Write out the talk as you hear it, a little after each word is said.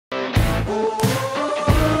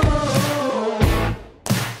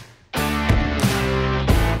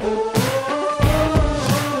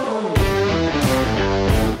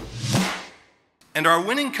And our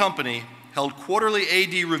winning company held quarterly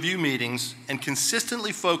AD review meetings and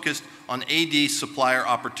consistently focused on AD supplier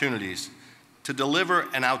opportunities to deliver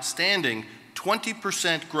an outstanding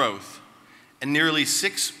 20% growth and nearly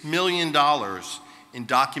 $6 million in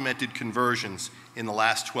documented conversions in the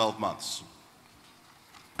last 12 months.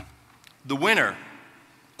 The winner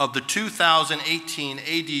of the 2018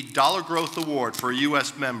 AD Dollar Growth Award for a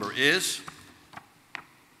U.S. member is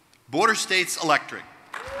Border States Electric.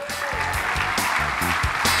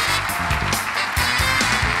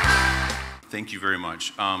 Thank you very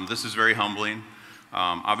much. This is very humbling.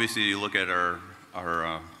 Obviously, you look at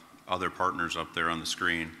our other partners up there on the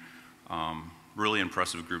screen. Really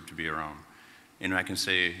impressive group to be around. And I can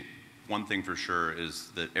say one thing for sure is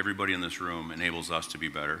that everybody in this room enables us to be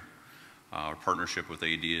better. Our partnership with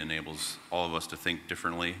AD enables all of us to think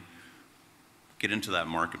differently, get into that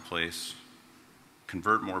marketplace,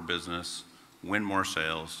 convert more business, win more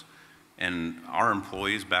sales, and our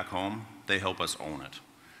employees back home, they help us own it.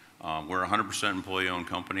 We're a 100% employee-owned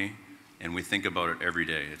company, and we think about it every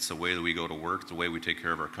day. It's the way that we go to work, the way we take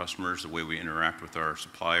care of our customers, the way we interact with our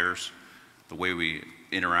suppliers, the way we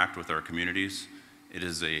interact with our communities. It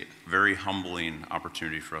is a very humbling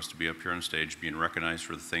opportunity for us to be up here on stage, being recognized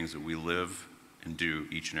for the things that we live and do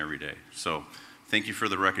each and every day. So thank you for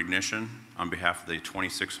the recognition. On behalf of the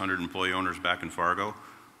 2,600 employee owners back in Fargo,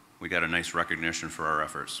 we got a nice recognition for our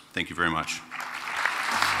efforts. Thank you very much.